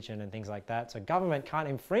of religion and things like that. So government can't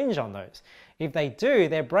infringe on those. If they do,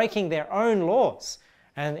 they're breaking their own laws.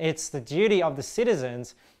 And it's the duty of the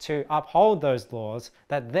citizens to uphold those laws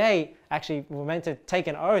that they actually were meant to take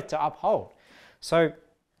an oath to uphold. So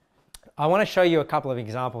I want to show you a couple of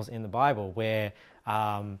examples in the Bible where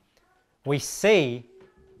we see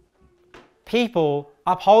people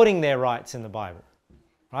upholding their rights in the Bible.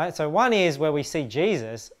 Right? So one is where we see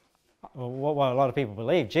Jesus, what a lot of people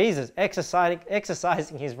believe, Jesus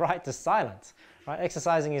exercising his right to silence, right?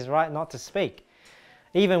 Exercising his right not to speak,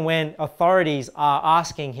 even when authorities are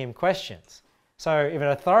asking him questions. So if an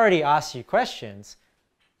authority asks you questions,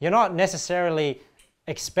 you're not necessarily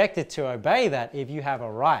expected to obey that if you have a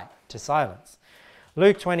right to silence.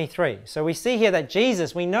 Luke 23. So we see here that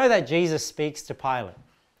we know that Jesus speaks to Pilate,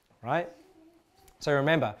 right? So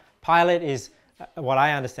remember, Pilate is, what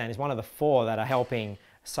I understand, is one of the four that are helping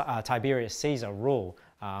Tiberius Caesar rule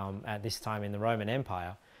at this time in the Roman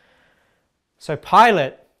Empire. So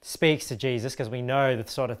Pilate speaks to Jesus because we know the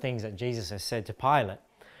sort of things that Jesus has said to Pilate.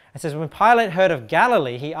 It says, when Pilate heard of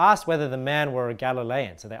Galilee, he asked whether the man were a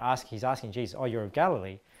Galilean. So he's asking Jesus, oh, you're of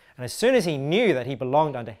Galilee. And as soon as he knew that he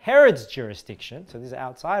belonged under Herod's jurisdiction, so this is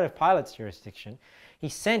outside of Pilate's jurisdiction, he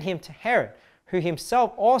sent him to Herod, who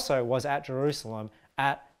himself also was at Jerusalem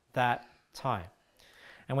at that time.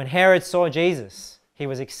 And when Herod saw Jesus, he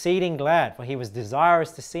was exceeding glad, for he was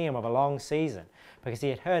desirous to see him of a long season, because he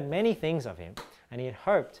had heard many things of him, and he had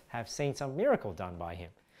hoped to have seen some miracle done by him.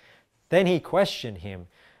 Then he questioned him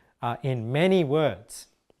in many words.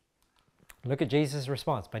 Look at Jesus'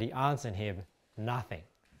 response, but he answered him nothing.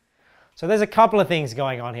 So there's a couple of things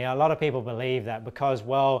going on here. A lot of people believe that because,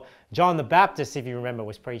 well, John the Baptist, if you remember,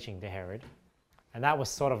 was preaching to Herod, and that was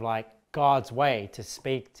sort of like God's way to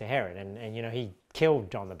speak to Herod. And you know, he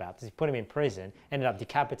killed John the Baptist. He put him in prison, ended up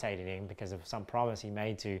decapitating him because of some promise he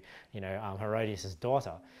made to, you know, Herodias'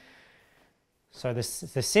 daughter. So the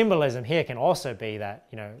symbolism here can also be that,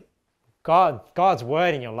 you know, God's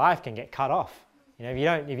word in your life can get cut off. You know,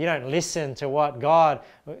 if you don't listen to what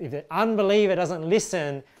if the unbeliever doesn't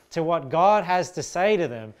listen to what God has to say to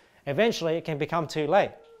them, eventually it can become too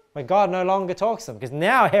late, where God no longer talks to them. Because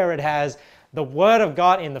now Herod has the word of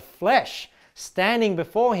God in the flesh standing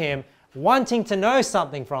before him, wanting to know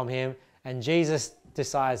something from him, and Jesus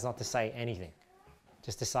decides not to say anything,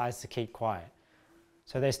 just decides to keep quiet.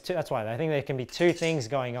 So that's why I think there can be two things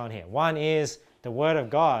going on here. One is the word of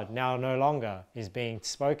God now no longer is being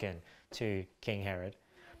spoken to King Herod,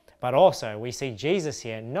 but also we see Jesus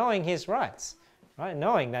here knowing his rights, right?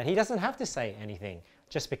 Knowing that he doesn't have to say anything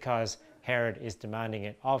just because Herod is demanding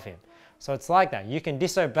it of him. So it's like that. You can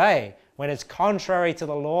disobey when it's contrary to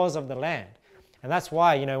the laws of the land. And that's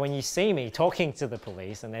why, you know, when you see me talking to the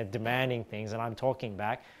police and they're demanding things and I'm talking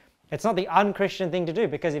back, it's not the unchristian thing to do,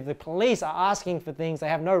 because if the police are asking for things they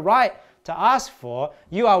have no right to ask for,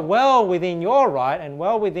 you are well within your right and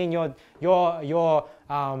well within your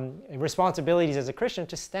responsibilities as a Christian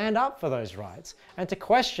to stand up for those rights and to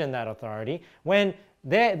question that authority when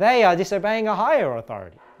they are disobeying a higher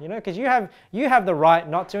authority. You know, because you have the right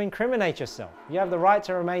not to incriminate yourself. You have the right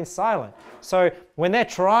to remain silent. So when they're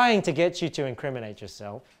trying to get you to incriminate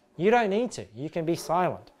yourself, you don't need to. You can be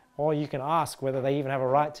silent, or you can ask whether they even have a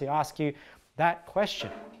right to ask you that question.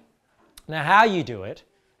 Now, how you do it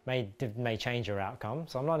may change your outcome.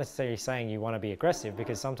 So I'm not necessarily saying you want to be aggressive,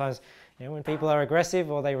 because sometimes, you know, when people are aggressive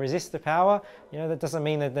or they resist the power, you know, that doesn't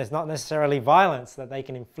mean that there's not necessarily violence that they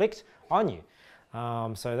can inflict on you.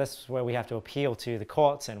 So that's where we have to appeal to the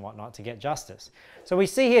courts and whatnot to get justice. So we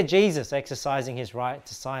see here Jesus exercising his right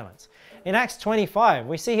to silence. In Acts 25,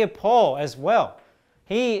 we see here Paul as well.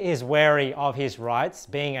 He is wary of his rights,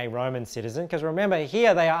 being a Roman citizen, because remember,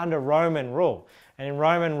 here they are under Roman rule. And in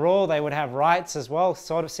Roman rule, they would have rights as well,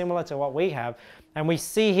 sort of similar to what we have. And we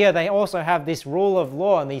see here they also have this rule of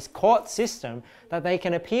law and this court system that they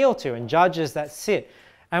can appeal to, and judges that sit.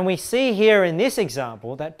 And we see here in this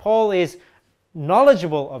example that Paul is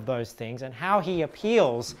knowledgeable of those things and how he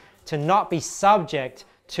appeals to not be subject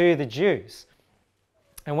to the Jews.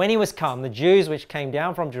 And when he was come, the Jews which came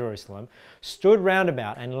down from Jerusalem stood round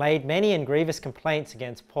about and laid many and grievous complaints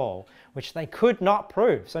against Paul, which they could not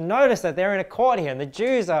prove. So notice that they're in a court here, and the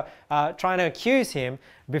Jews are trying to accuse him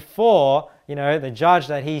before, the judge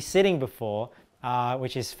that he's sitting before,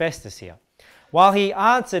 which is Festus here. While he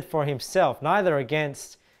answered for himself, neither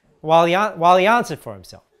against the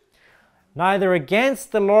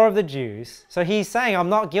law of the Jews. So he's saying, I'm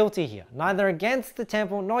not guilty here. Neither against the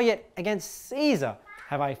temple, nor yet against Caesar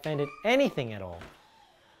have I offended anything at all.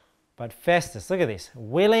 But Festus, look at this,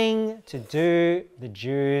 willing to do the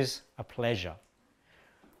Jews a pleasure.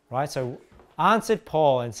 Right? So answered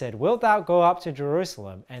Paul and said, wilt thou go up to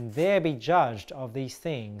Jerusalem and there be judged of these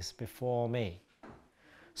things before me?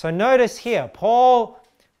 So notice here, Paul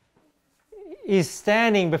is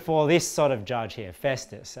standing before this sort of judge here,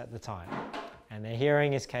 Festus at the time. And they're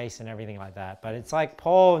hearing his case and everything like that. But it's like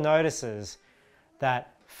Paul notices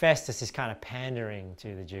that Festus is kind of pandering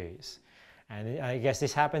to the Jews. And I guess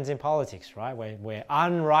this happens in politics, right? Where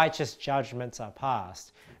unrighteous judgments are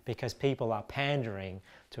passed because people are pandering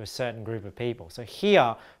to a certain group of people. So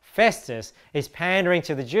here, Festus is pandering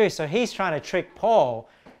to the Jews. So he's trying to trick Paul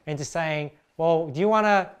into saying, well, do you want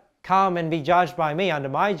to come and be judged by me under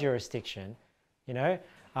my jurisdiction?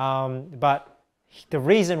 But the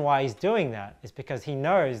reason why he's doing that is because he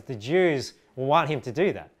knows the Jews will want him to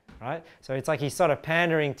do that, right? So it's like he's sort of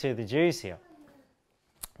pandering to the Jews here.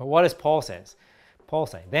 But what does Paul say? Paul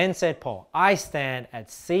say, then said Paul, I stand at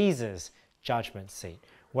Caesar's judgment seat,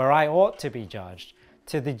 where I ought to be judged.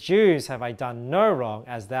 To the Jews have I done no wrong,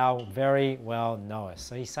 as thou very well knowest.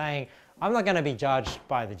 So he's saying, I'm not going to be judged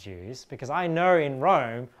by the Jews because I know in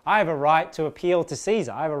Rome I have a right to appeal to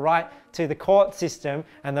Caesar. I have a right to the court system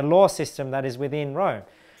and the law system that is within Rome.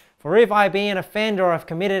 For if I be an offender or have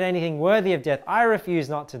committed anything worthy of death, I refuse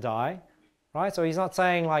not to die. Right? So he's not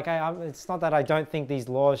saying like, hey, it's not that I don't think these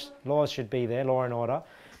laws should be there, law and order.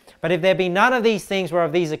 But if there be none of these things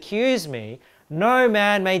whereof these accuse me, no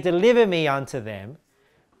man may deliver me unto them.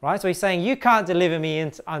 Right? So he's saying, you can't deliver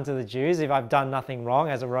me unto the Jews if I've done nothing wrong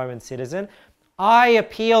as a Roman citizen. I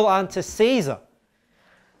appeal unto Caesar.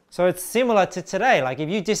 So it's similar to today. Like if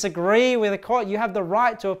you disagree with a court, you have the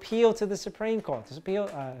right to appeal to the Supreme Court. To appeal,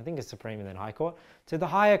 I think it's Supreme and then High Court. To the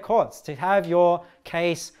higher courts to have your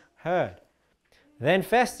case heard. Then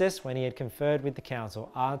Festus, when he had conferred with the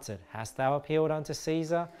council, answered, hast thou appealed unto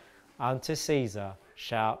Caesar? Unto Caesar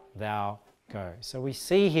shalt thou go. So we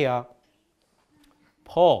see here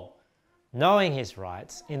Paul knowing his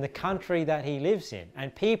rights in the country that he lives in,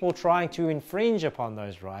 and people trying to infringe upon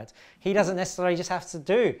those rights. He doesn't necessarily just have to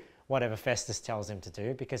do whatever Festus tells him to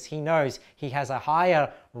do, because he knows he has a higher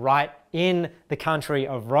right in the country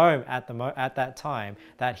of Rome at that time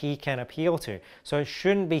that he can appeal to. So it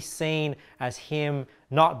shouldn't be seen as him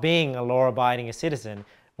not being a law-abiding citizen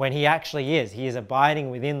when he actually is. He is abiding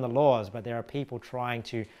within the laws, but there are people trying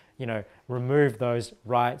to, remove those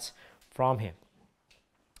rights from him.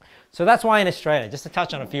 So that's why in Australia, just to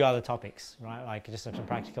touch on a few other topics, right? Like just some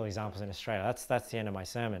practical examples in Australia. That's the end of my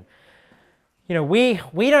sermon. We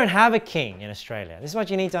don't have a king in Australia. This is what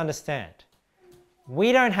you need to understand.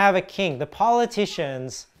 We don't have a king. The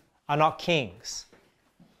politicians are not kings.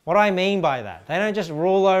 What do I mean by that? They don't just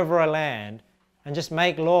rule over a land and just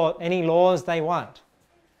make any laws they want.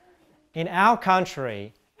 In our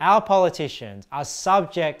country, our politicians are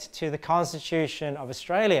subject to the Constitution of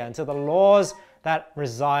Australia and to the laws that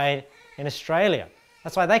reside in Australia.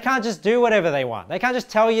 That's why they can't just do whatever they want. They can't just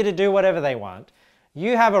tell you to do whatever they want.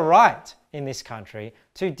 You have a right in this country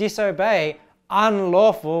to disobey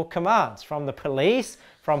unlawful commands from the police,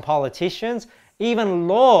 from politicians, even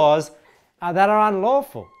laws that are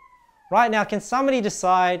unlawful. Right now, can somebody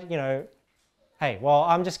decide, hey, well,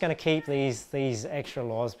 I'm just going to keep these extra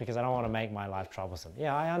laws because I don't want to make my life troublesome.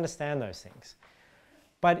 Yeah, I understand those things.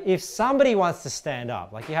 But if somebody wants to stand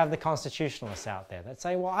up, like you have the constitutionalists out there that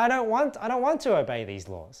say, well, I don't want to obey these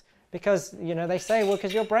laws because, they say, well,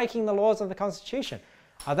 because you're breaking the laws of the Constitution.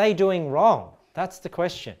 Are they doing wrong? That's the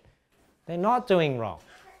question. They're not doing wrong.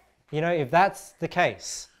 If that's the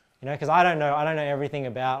case, because I don't know everything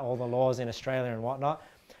about all the laws in Australia and whatnot.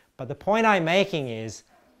 But the point I'm making is,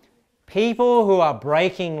 people who are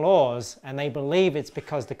breaking laws and they believe it's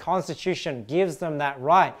because the Constitution gives them that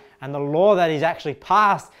right and the law that is actually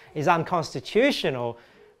passed is unconstitutional,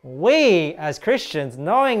 we as Christians,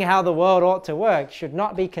 knowing how the world ought to work, should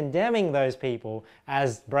not be condemning those people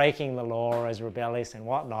as breaking the law or as rebellious and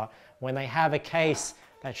whatnot when they have a case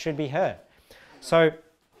that should be heard. So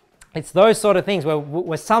it's those sort of things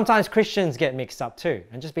where sometimes Christians get mixed up too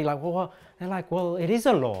and just be like, well, they're like, well, it is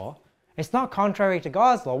a law. It's not contrary to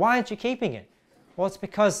God's law. Why aren't you keeping it? Well, it's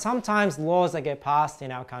because sometimes laws that get passed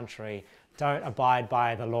in our country don't abide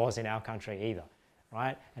by the laws in our country either,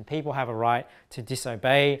 right? And people have a right to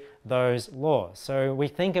disobey those laws. So we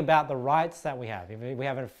think about the rights that we have. If we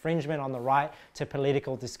have an infringement on the right to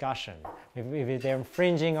political discussion, if they're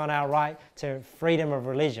infringing on our right to freedom of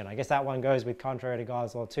religion, I guess that one goes with contrary to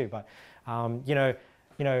God's law too. But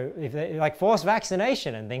if they, like forced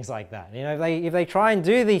vaccination and things like that, if they try and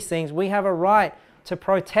do these things, we have a right to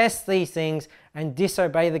protest these things and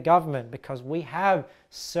disobey the government, because we have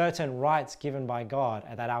certain rights given by God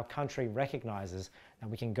and that our country recognizes that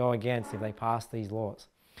we can go against if they pass these laws.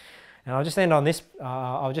 And I'll just end on this.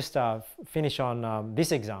 I'll just finish on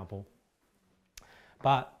this example.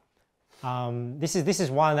 But this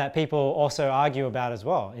is one that people also argue about as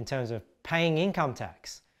well in terms of paying income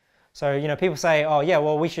tax. So, people say, oh yeah,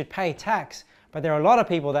 well, we should pay tax. But there are a lot of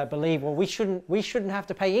people that believe, well, we shouldn't have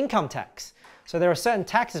to pay income tax. So there are certain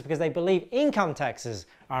taxes because they believe income taxes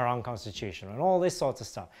are unconstitutional and all this sorts of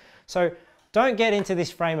stuff. So don't get into this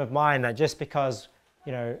frame of mind that just because,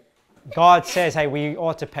 God says, hey, we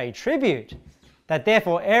ought to pay tribute, that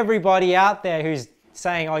therefore everybody out there who's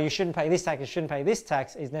saying, oh, you shouldn't pay this tax, you shouldn't pay this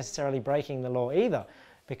tax, is necessarily breaking the law either.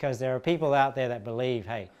 Because there are people out there that believe,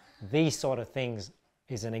 hey, these sort of things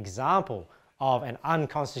is an example of an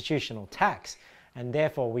unconstitutional tax, and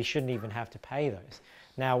therefore we shouldn't even have to pay those.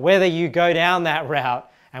 Now, whether you go down that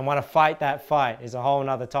route and want to fight that fight is a whole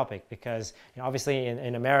other topic, because obviously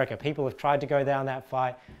in America, people have tried to go down that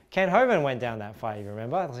fight. Ken Hovind went down that fight, you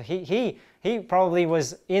remember? He probably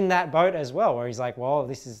was in that boat as well, where he's like, well,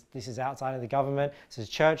 this is outside of the government, this is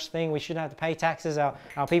a church thing, we shouldn't have to pay taxes, our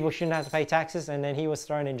people shouldn't have to pay taxes, and then he was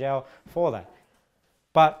thrown in jail for that.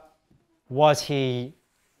 But was he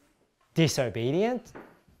disobedient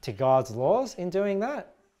to God's laws in doing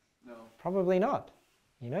that? No. Probably not.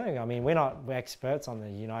 We're not experts on the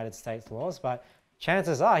United States laws, but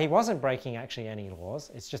chances are he wasn't breaking actually any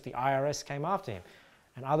laws. It's just the IRS came after him.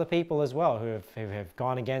 And other people as well who have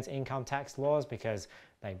gone against income tax laws because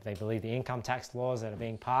they believe the income tax laws that are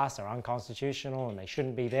being passed are unconstitutional and they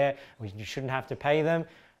shouldn't be there. You shouldn't have to pay them.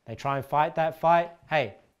 They try and fight that fight.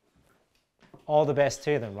 Hey, all the best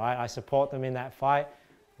to them, right? I support them in that fight.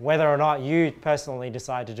 Whether or not you personally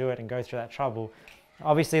decide to do it and go through that trouble,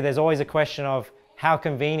 obviously there's always a question of how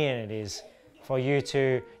convenient it is for you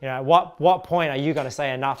to, at what point are you going to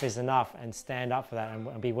say enough is enough and stand up for that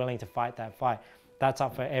and be willing to fight that fight? That's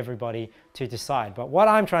up for everybody to decide. But what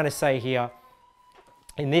I'm trying to say here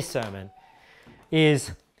in this sermon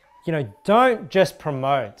is, don't just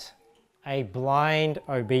promote a blind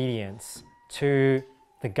obedience to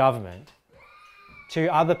the government, to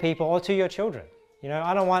other people or to your children.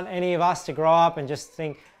 I don't want any of us to grow up and just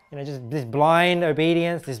think, just this blind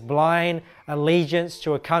obedience, this blind allegiance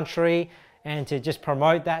to a country, and to just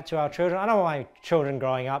promote that to our children. I don't want my children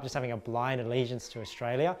growing up just having a blind allegiance to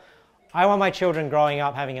Australia. I want my children growing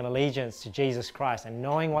up having an allegiance to Jesus Christ and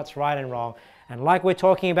knowing what's right and wrong. And like we're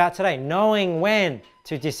talking about today, knowing when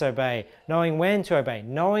to disobey, knowing when to obey,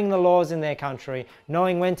 knowing the laws in their country,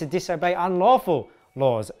 knowing when to disobey unlawful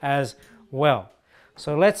laws as well.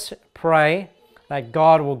 So let's pray that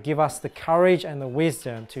God will give us the courage and the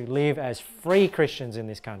wisdom to live as free Christians in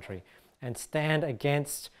this country and stand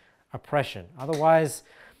against oppression. Otherwise,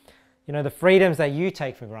 the freedoms that you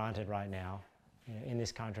take for granted right now in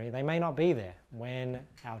this country, they may not be there when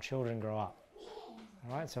our children grow up.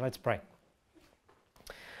 All right, so let's pray.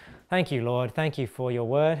 Thank you, Lord. Thank you for your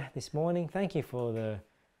word this morning. Thank you for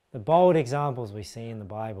the bold examples we see in the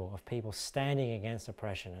Bible of people standing against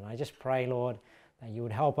oppression. And I just pray, Lord, that you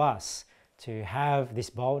would help us to have this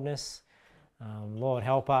boldness. Lord,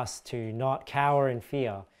 help us to not cower in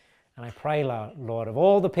fear. And I pray, Lord, of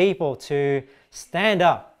all the people to stand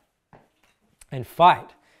up and fight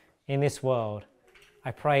in this world. I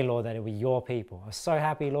pray, Lord, that it will be your people. I was so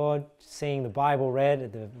happy, Lord, seeing the Bible read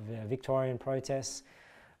at the Victorian protests.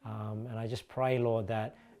 And I just pray, Lord,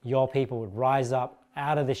 that your people would rise up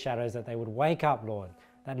out of the shadows, that they would wake up, Lord.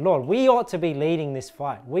 That, Lord, we ought to be leading this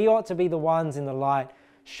fight. We ought to be the ones in the light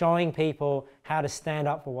showing people how to stand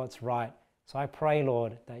up for what's right So I pray,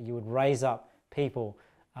 Lord, that you would raise up people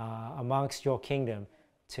amongst your kingdom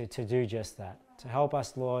to do just that. To help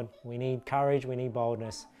us, Lord, we need courage, we need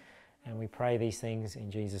boldness, and we pray these things in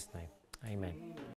Jesus' name. Amen.